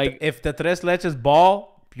 Like if the tres leches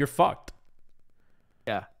ball, you're fucked.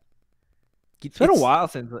 Yeah. It's been a while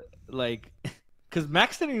since because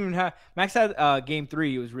Max didn't even have. Max had game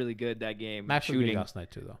 3. He was really good that game. Max shooting was last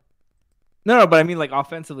night too, though. No, but I mean like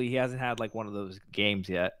offensively, he hasn't had like one of those games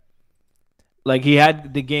yet. Like he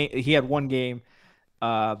had one game.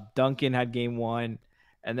 Duncan had game 1,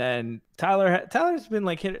 and then Tyler's been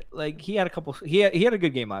like hit. Like he had a couple. He had a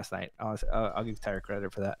good game last night. I'll give Tyler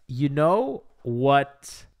credit for that. You know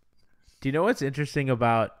what? Do you know what's interesting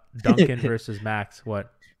about Duncan versus Max?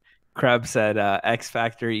 What? Krebs said X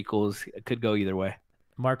Factor equals could go either way.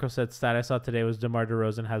 Marco said stat I saw today was DeMar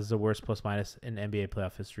DeRozan has the worst plus minus in NBA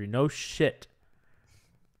playoff history. No shit.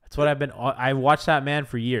 That's what I watched that man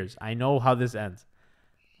for years. I know how this ends.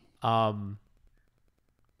 I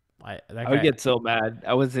would get so mad.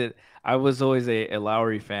 I was always a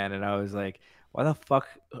Lowry fan, and I was like, why the fuck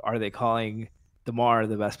are they calling DeMar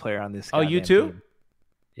the best player on this? Oh, you too? Team?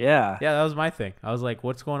 Yeah. Yeah, that was my thing. I was like,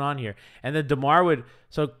 what's going on here? And then DeMar would –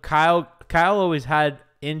 so Kyle always had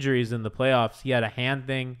injuries in the playoffs. He had a hand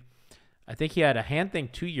thing. I think he had a hand thing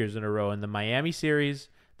 2 years in a row in the Miami series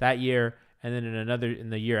that year and then in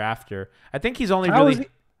the year after. I think he's only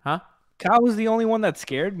Kyle was the only one that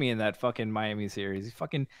scared me in that fucking Miami series.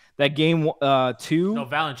 That game 2. No,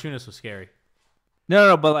 Valanciunas was scary.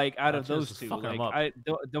 No, but like out of those two,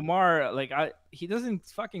 DeMar, he doesn't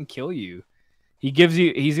fucking kill you.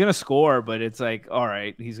 He's gonna score, but it's like, all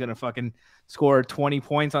right, he's gonna fucking score 20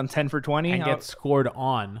 points on 10 for 20 and get scored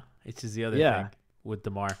on. It's just the other Yeah. thing with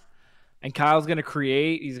DeMar. And Kyle's gonna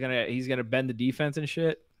create. He's gonna bend the defense and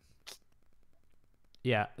shit.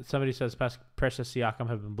 Yeah, somebody says Precious Siakam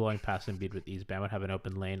have been blowing past Embiid with ease. Bam would have an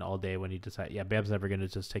open lane all day when he decides. Yeah, Bam's never gonna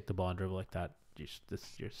just take the ball and dribble like that.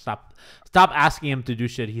 Stop asking him to do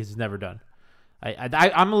shit he's never done.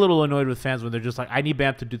 I'm a little annoyed with fans when they're just like, I need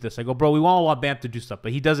Bam to do this. I go, bro, we all want Bam to do stuff,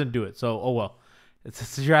 but he doesn't do it. So, oh well.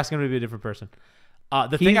 You're asking him to be a different person.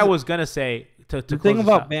 The thing I was gonna say to the thing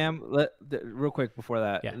about out, Bam, real quick before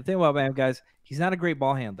that, Yeah. the thing about Bam, guys, he's not a great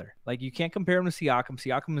ball handler. Like you can't compare him to Siakam.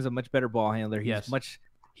 Siakam is a much better ball handler.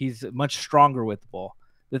 He's much stronger with the ball.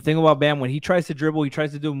 The thing about Bam, when he tries to dribble, he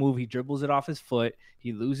tries to do a move, he dribbles it off his foot,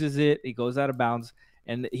 he loses it, he goes out of bounds,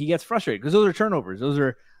 and he gets frustrated because those are turnovers. Those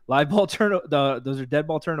are live ball those are dead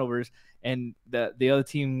ball turnovers, and the other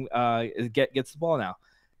team gets the ball now.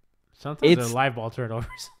 sometimes they're live ball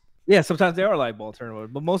turnovers. Yeah, sometimes they are live ball turnovers,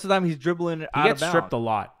 but most of the time he's dribbling He out gets of bounds. stripped a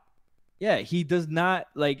lot. Yeah, he does not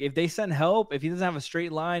like if they send help, if he doesn't have a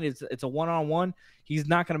straight line, it's a one-on-one, he's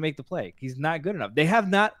not going to make the play. He's not good enough.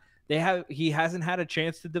 He hasn't had a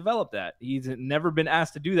chance to develop that. He's never been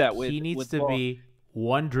asked to do that with He needs with to ball. be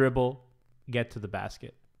one dribble, get to the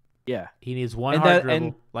basket. Yeah. He needs one And hard that- dribble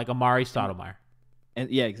and- like Amari Stoudemire. And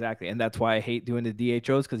yeah, exactly. And that's why I hate doing the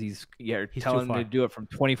DHOs because he's telling him far. to do it from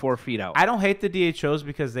 24 feet out. I don't hate the DHOs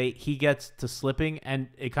because he gets to slipping, and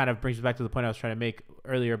it kind of brings me back to the point I was trying to make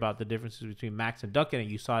earlier about the differences between Max and Duncan, and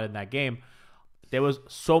you saw it in that game. There was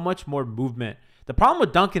so much more movement. The problem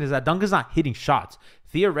with Duncan is that Duncan's not hitting shots.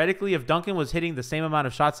 Theoretically, if Duncan was hitting the same amount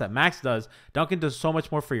of shots that Max does, Duncan does so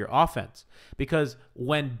much more for your offense. Because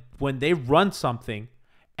when they run something,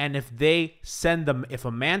 and if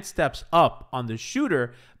a man steps up on the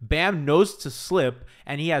shooter, Bam knows to slip,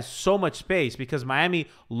 and he has so much space because Miami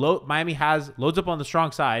loads up on the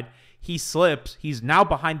strong side. He slips. He's now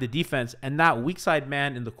behind the defense, and that weak side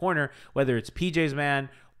man in the corner, whether it's PJ's man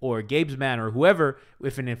or Gabe's man or whoever,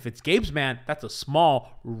 if it's Gabe's man, that's a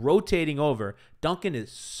small rotating over. Duncan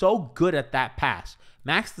is so good at that pass.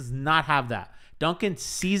 Max does not have that. Duncan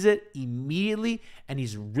sees it immediately, and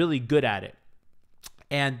he's really good at it.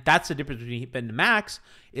 And that's the difference between him and Max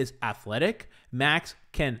is athletic. Max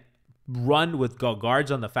can run with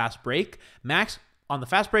guards on the fast break. Max on the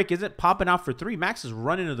fast break isn't popping out for three. Max is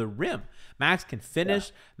running to the rim. Max can finish.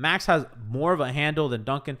 Yeah. Max has more of a handle than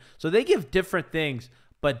Duncan. So they give different things.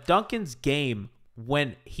 But Duncan's game,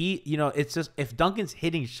 when it's just if Duncan's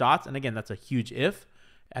hitting shots, and again, that's a huge if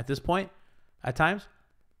at this point at times,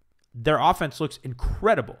 their offense looks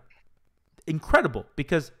incredible.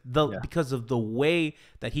 Because of the way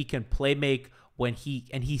that he can play make when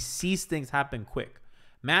he sees things happen quick.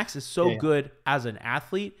 Max is so good as an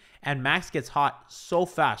athlete, and Max gets hot so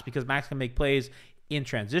fast because Max can make plays in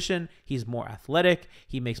transition. He's more athletic.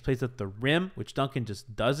 He makes plays at the rim, which Duncan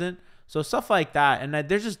just doesn't. So stuff like that, and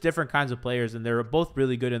there's just different kinds of players, and they're both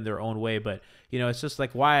really good in their own way. But it's just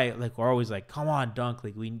like why we're always like, come on, Dunk,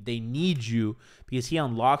 they need you because he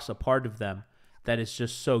unlocks a part of them that is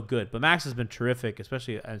just so good. But Max has been terrific,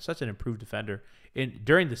 especially and such an improved defender.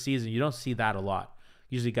 During the season, you don't see that a lot.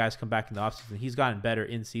 Usually guys come back in the offseason. He's gotten better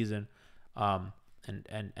in season, and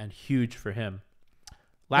huge for him.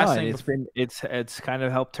 It's kind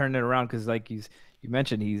of helped turn it around because like you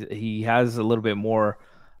mentioned, he has a little bit more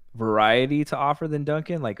variety to offer than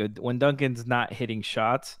Duncan. Like when Duncan's not hitting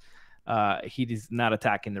shots, he's not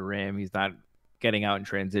attacking the rim. He's not getting out in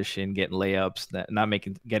transition, getting layups, not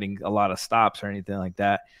getting a lot of stops or anything like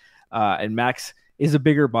that. And Max is a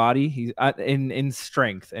bigger body. He's in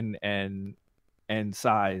strength and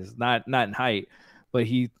size, not in height, but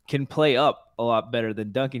he can play up a lot better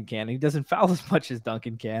than Duncan can. He doesn't foul as much as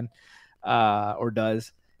Duncan can, or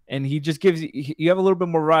does. And he just gives you have a little bit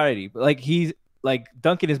more variety. Like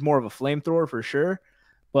Duncan is more of a flamethrower for sure.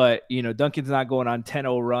 But Duncan's not going on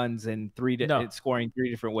 10-0 runs and scoring three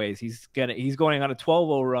different ways. He's going on a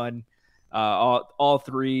 12-0 run, all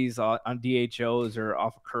threes on DHOs or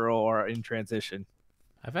off a curl or in transition.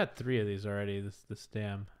 I've had 3 of these already. This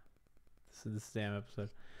damn episode.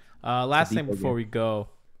 Last thing before we go,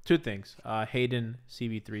 2 things. Hayden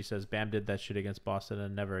CB3 says Bam did that shit against Boston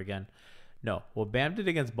and never again. No, what Bam did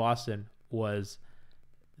against Boston was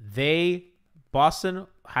Boston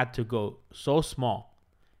had to go so small.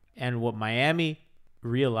 And what Miami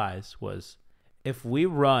realized was if we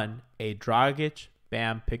run a Dragic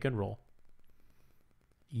Bam pick and roll,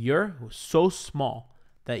 you're so small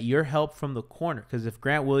that your help from the corner, because if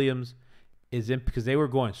Grant Williams is in, because they were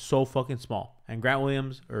going so fucking small, and Grant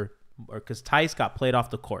Williams or because Tice got played off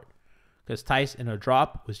the court, because Tice in a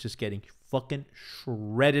drop was just getting fucking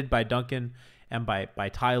shredded by Duncan and by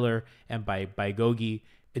Tyler and by Gogi.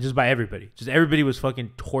 It's just by everybody. Just everybody was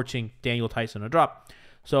fucking torching Daniel Tyson a drop.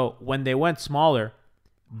 So when they went smaller,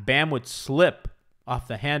 Bam would slip off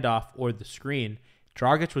the handoff or the screen.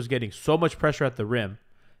 Dragic was getting so much pressure at the rim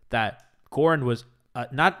that Goran was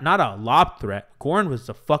not a lob threat. Goran was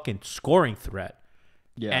a fucking scoring threat.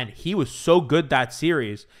 Yeah. And he was so good that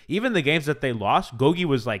series. Even the games that they lost, Gogi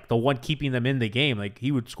was like the one keeping them in the game. Like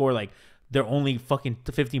he would score like they're only fucking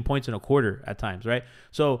 15 points in a quarter at times, right?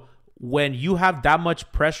 So when you have that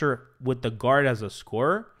much pressure with the guard as a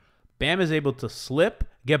scorer, Bam is able to slip,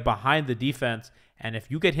 get behind the defense, and if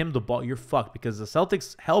you get him the ball, you're fucked because the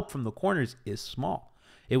Celtics' help from the corners is small.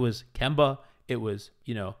 It was Kemba. It was,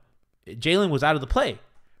 Jalen was out of the play,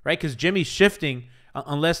 right? Because Jimmy's shifting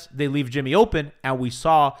unless they leave Jimmy open. And we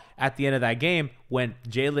saw at the end of that game when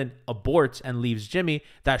Jalen aborts and leaves Jimmy,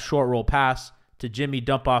 that short roll pass to Jimmy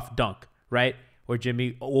dump off dunk, right? Or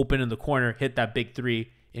Jimmy open in the corner, hit that big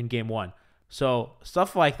three in game 1. So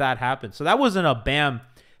stuff like that happened. So that wasn't a Bam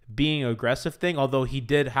being aggressive thing, although he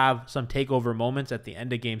did have some takeover moments at the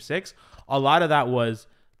end of game 6. A lot of that was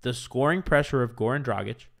the scoring pressure of Goran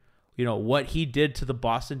Dragic, what he did to the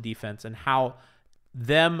Boston defense and how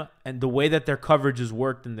them and the way that their coverages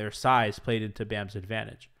worked and their size played into Bam's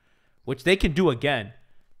advantage, which they can do again,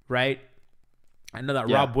 right? I know that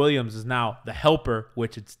Rob Williams is now the helper,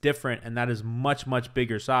 which it's different, and that is much, much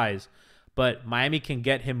bigger size. But Miami can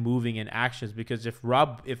get him moving in actions because if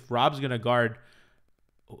Rob's going to guard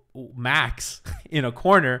Max in a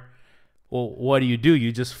corner, well, what do?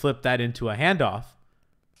 You just flip that into a handoff,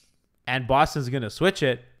 and Boston's going to switch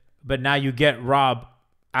it, but now you get Rob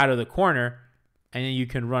out of the corner, and then you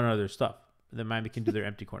can run other stuff. Then Miami can do their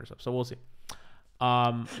empty corner stuff. So we'll see.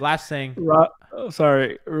 Last thing.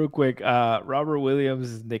 Sorry, real quick. Robert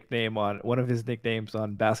Williams' nickname one of his nicknames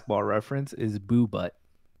on Basketball Reference is Boo Butt.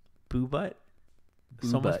 Boo Butt?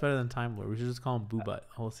 So much better than Time Lord. We should just call him Boo Butt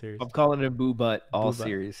whole series. I'm calling him Boo Butt all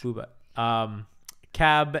series. Boo Butt.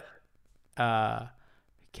 Cab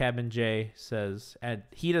and Jay says, at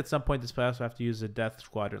Heat at some point this playoffs will have to use a death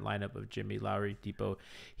squadron lineup of Jimmy, Lowry, Dipo,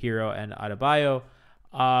 Hero, and Adebayo.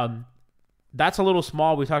 That's a little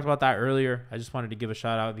small. We talked about that earlier. I just wanted to give a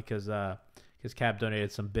shout out because Cab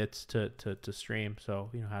donated some bits to stream. So,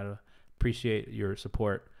 how to appreciate your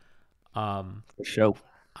support. For sure.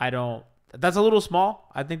 That's a little small.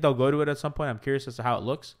 I think they'll go to it at some point. I'm curious as to how it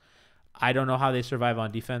looks. I don't know how they survive on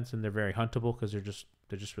defense, and they're very huntable because they're just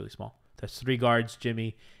really small. There's 3 guards,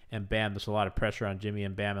 Jimmy and Bam. There's a lot of pressure on Jimmy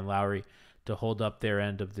and Bam and Lowry to hold up their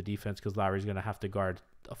end of the defense because Lowry's going to have to guard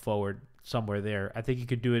a forward somewhere there. I think you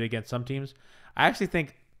could do it against some teams. I actually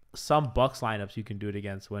think some Bucks lineups you can do it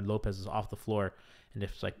against when Lopez is off the floor, and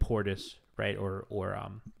if it's like Portis, right, or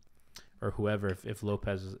whoever if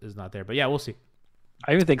Lopez is not there. But yeah, we'll see.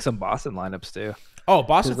 I even think some Boston lineups too. Oh,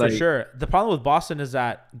 Boston for sure. The problem with Boston is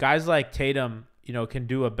that guys like Tatum, can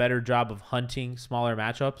do a better job of hunting smaller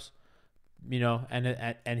matchups,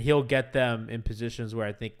 and he'll get them in positions where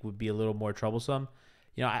I think would be a little more troublesome.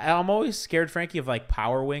 I'm always scared, Franky, of like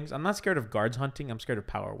power wings. I'm not scared of guards hunting. I'm scared of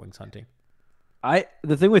power wings hunting.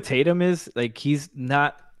 The thing with Tatum is like he's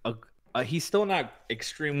still not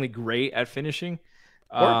extremely great at finishing,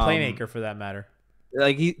 or playmaker for that matter.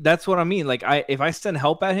 That's what I mean. Like if I send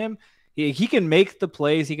help at him, he can make the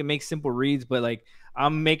plays, he can make simple reads, but like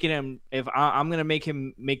I'm making him I'm gonna make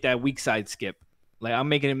him make that weak side skip. Like I'm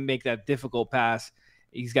making him make that difficult pass.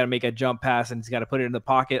 He's got to make a jump pass and he's got to put it in the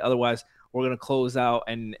pocket. Otherwise, we're gonna close out.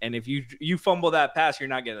 And if you fumble that pass, you're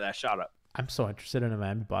not getting that shot up. I'm so interested in a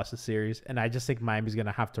Miami Boston series, and I just think Miami's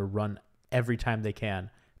gonna have to run every time they can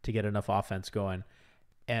to get enough offense going,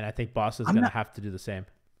 and I think Boston's gonna have to do the same.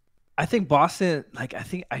 I think Boston,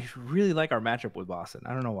 I really like our matchup with Boston.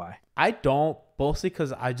 I don't know why. I don't, mostly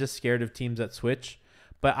because I'm just scared of teams that switch.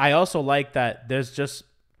 But I also like that there's just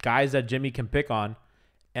guys that Jimmy can pick on,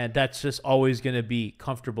 and that's just always going to be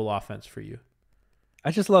comfortable offense for you.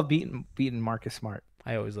 I just love beating Marcus Smart.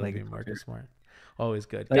 I always love beating Marcus Smart. Always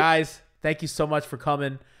good. Guys, thank you so much for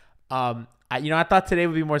coming. I thought today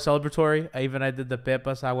would be more celebratory. I did the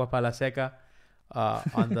Pepas Agua Pala Seca.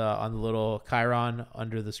 On the little chyron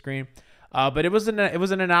under the screen, but it was an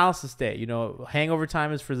analysis day. Hangover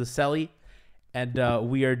Time is for the Celly, and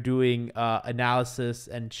we are doing analysis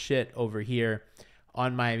and shit over here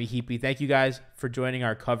on Miami Heat. Thank you guys for joining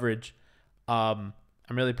our coverage. I'm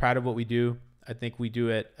really proud of what we do. I think we do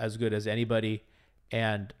it as good as anybody,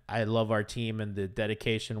 and I love our team and the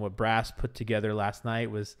dedication. What Brass put together last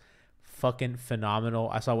night was fucking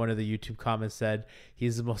phenomenal. I saw one of the YouTube comments said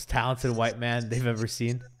he's the most talented white man they've ever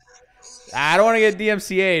seen. I don't want to get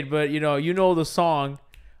DMCA'd, but you know the song.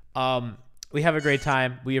 We have a great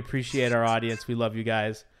time. We appreciate our audience. We love you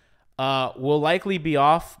guys. We'll likely be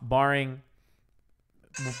off, barring.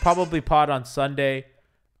 We'll probably pod on Sunday,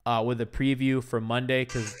 with a preview for Monday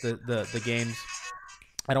because the games.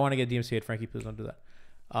 I don't want to get DMCA'd, Frankie. Please don't do that.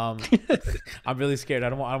 I'm really scared. I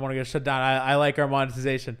don't want to get shut down. I like our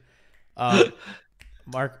monetization.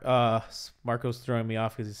 Marco's throwing me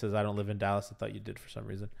off because he says I don't live in Dallas. I thought you did for some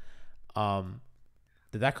reason.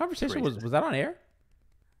 Did that conversation was that on air?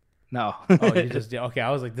 No. Oh, you just okay.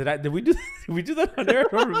 I was like, did we do that on air?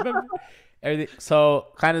 I don't remember. Everything. So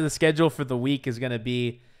kind of the schedule for the week is gonna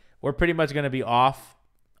be, we're pretty much gonna be off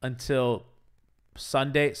until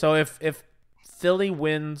Sunday. So if Philly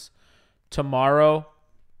wins tomorrow,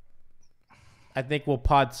 I think we'll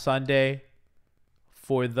pod Sunday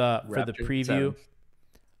for the preview.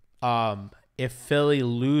 If Philly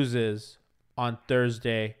loses on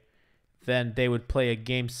Thursday, then they would play a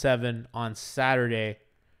game 7 on Saturday.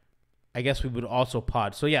 I guess we would also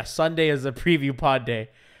pod. So yeah, Sunday is a preview pod day.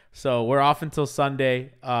 So we're off until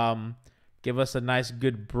Sunday. Give us a nice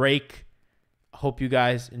good break. Hope you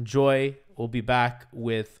guys enjoy. We'll be back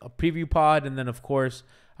with a preview pod, and then of course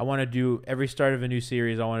I want to do every start of a new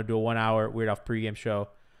series. I want to do a 1 hour Weird Off pregame show.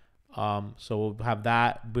 So we'll have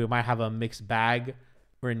that. We might have a mixed bag.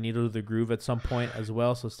 We're in Needle of the Groove at some point as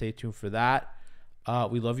well. So stay tuned for that.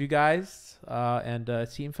 We love you guys. And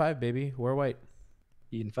Team 5, baby. We're white.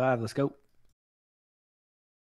 Team 5. Let's go.